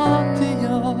want the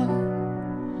oil.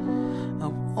 I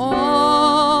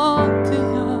want the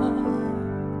oil.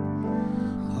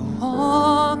 I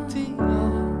want the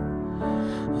oil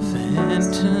of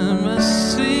intimacy.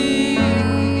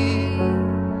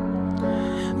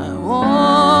 I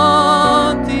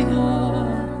want the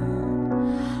oil.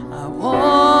 I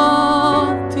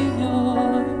want the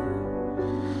oil.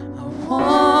 I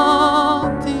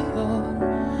want the oil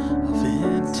of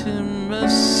intimacy.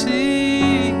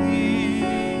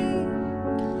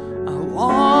 I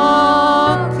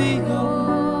want the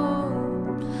oil.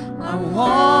 I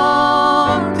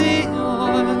want the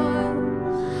oil.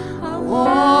 I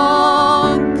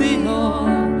want the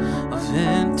oil of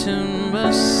intimacy.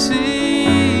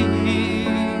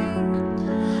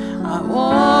 I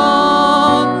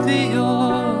want the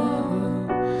oil.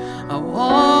 I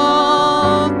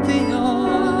want the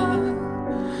oil.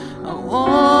 I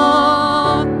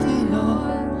want the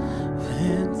oil of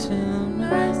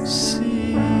intimacy.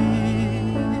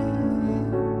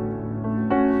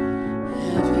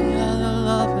 Every other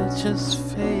lover just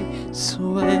fades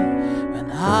away when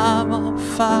I'm on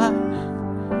fire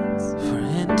for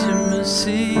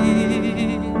intimacy.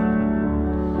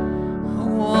 I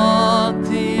want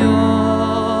the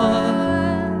oil.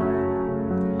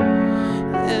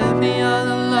 Every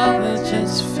other lover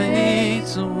just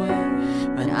fades away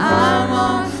when I'm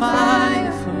on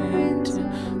fire for intimacy.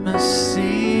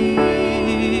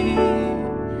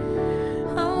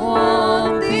 I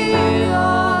want the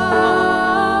oil.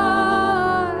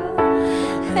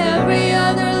 Every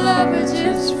other lover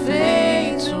just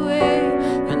fades away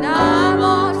when I'm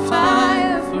on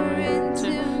fire for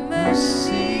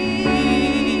intimacy.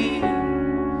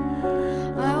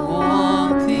 I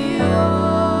want the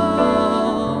oil.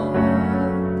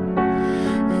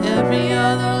 Every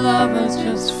other lover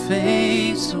just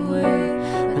fades away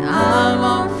when I'm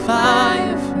on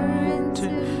fire for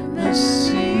intimacy.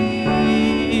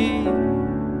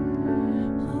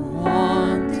 I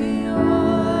want the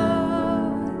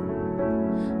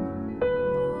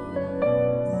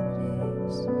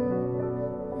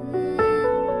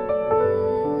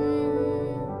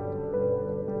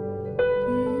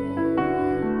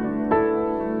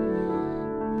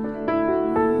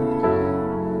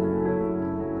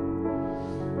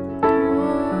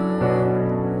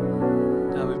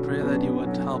God, we pray that you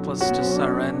would help us to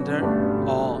surrender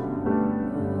all.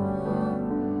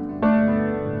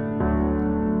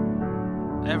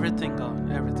 Everything,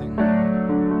 God, everything.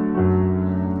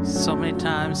 So many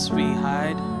times we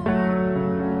hide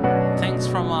things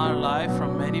from our life,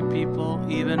 from many people,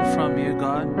 even from you,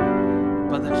 God.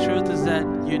 But the truth is that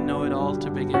you know it all to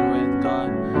begin with, God.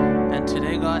 And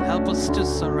today, God, help us to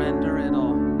surrender it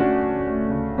all.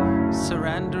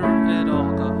 Surrender it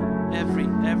all, God.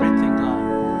 Everything, God.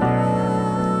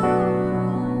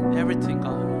 Everything,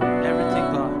 God.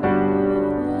 Everything, God.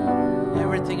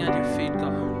 Everything at your feet,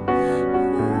 God.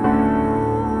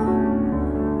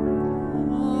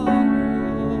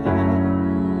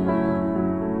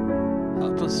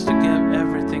 Help us to give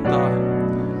everything, God.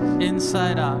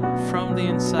 Inside out, from the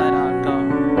inside out,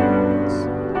 God.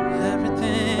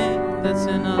 Everything that's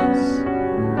in us.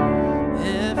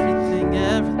 Everything,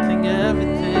 everything,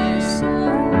 everything.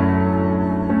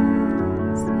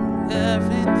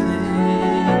 Everything.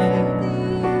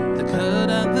 The good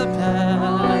and the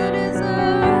bad.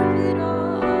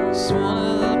 Just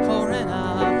wanna pour it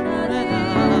out, pour it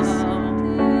out.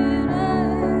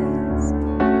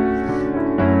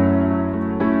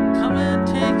 Come and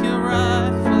take your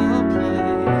rightful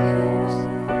place.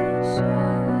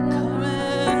 Come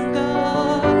and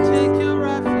God, take your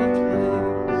rightful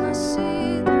place.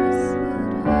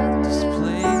 This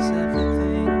place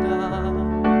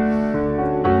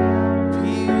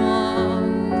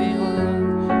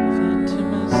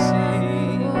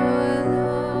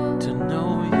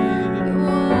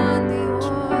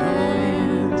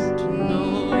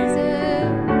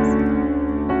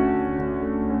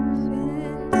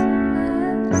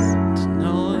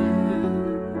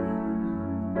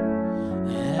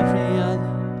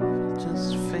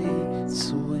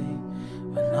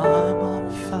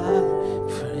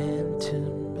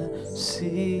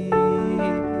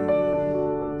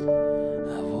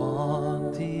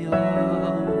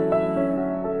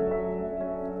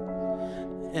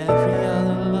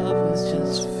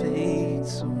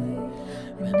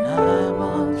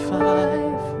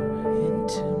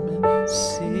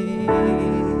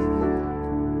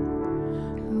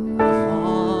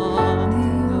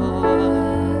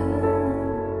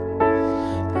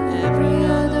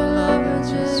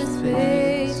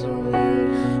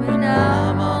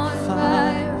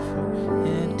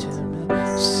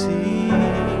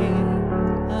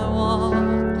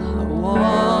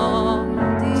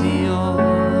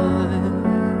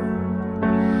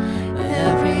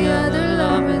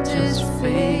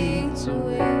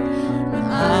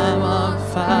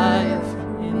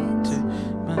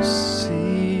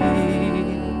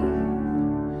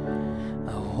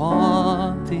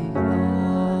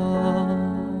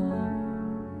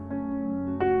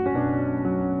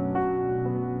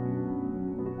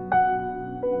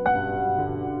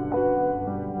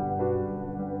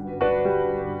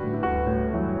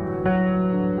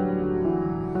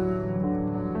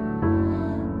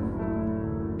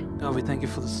God, we thank you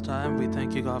for this time. We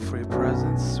thank you, God, for your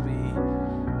presence. We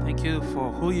thank you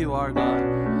for who you are,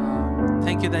 God.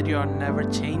 Thank you that you are never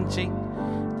changing,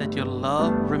 that your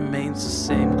love remains the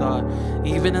same, God.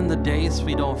 Even in the days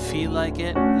we don't feel like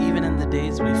it, even in the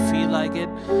days we feel like it,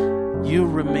 you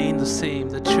remain the same.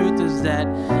 The truth is that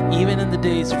even in the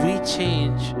days we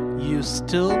change, you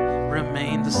still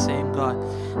remain the same, God.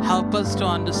 Help us to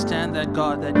understand that,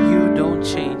 God, that you don't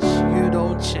change. You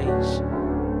don't change.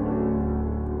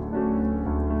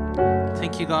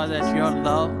 Thank you, God, that your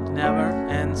love never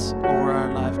ends over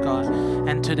our life, God.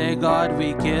 And today, God,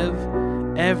 we give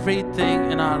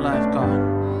everything in our life, God.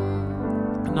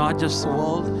 Not just the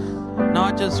world,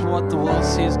 not just what the world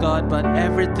sees, God, but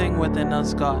everything within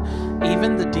us, God.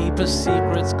 Even the deepest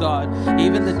secrets, God.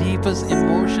 Even the deepest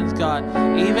emotions, God.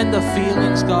 Even the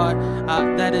feelings, God,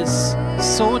 that is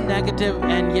so negative,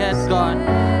 and yet, God,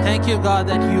 thank you, God,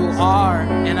 that you are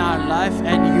in our life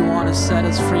and you want to set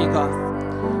us free, God.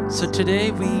 So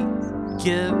today we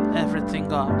give everything,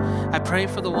 God. I pray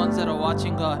for the ones that are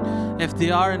watching, God. If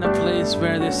they are in a place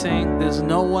where they're saying, there's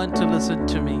no one to listen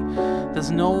to me.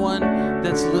 There's no one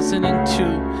that's listening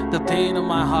to the pain of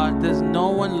my heart. There's no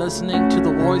one listening to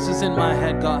the voices in my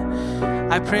head, God.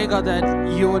 I pray, God,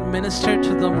 that you would minister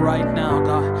to them right now,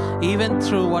 God. Even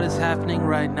through what is happening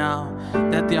right now,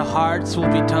 that their hearts will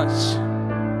be touched.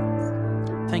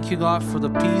 Thank you, God, for the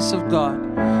peace of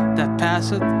God that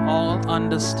passeth all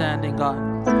understanding, God.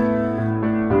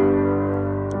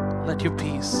 Let your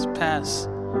peace pass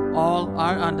all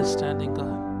our understanding,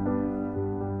 God.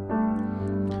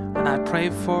 And I pray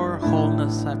for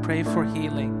wholeness. I pray for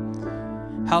healing.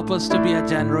 Help us to be a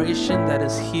generation that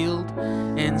is healed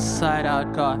inside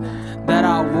out, God. That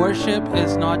our worship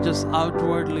is not just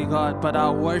outwardly, God, but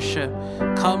our worship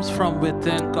comes from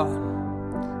within, God.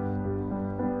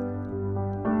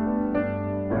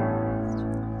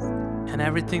 And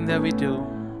everything that we do,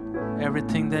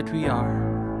 everything that we are,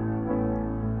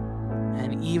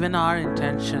 and even our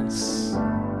intentions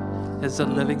is a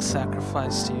living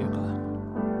sacrifice to you, God.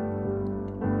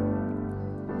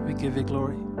 We give you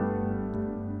glory.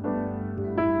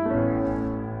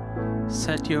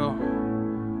 Set your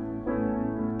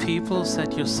people,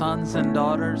 set your sons and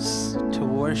daughters to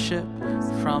worship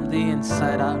from the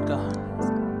inside out, God.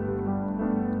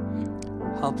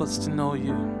 Help us to know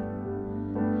you,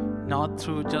 not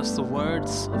through just the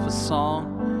words of a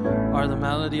song or the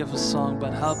melody of a song,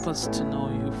 but help us to know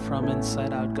you from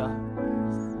inside out, God.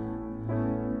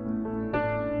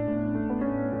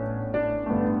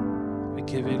 We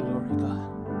give you glory, God.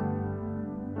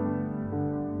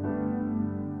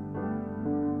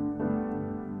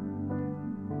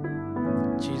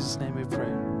 In Jesus' name we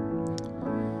pray.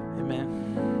 Amen.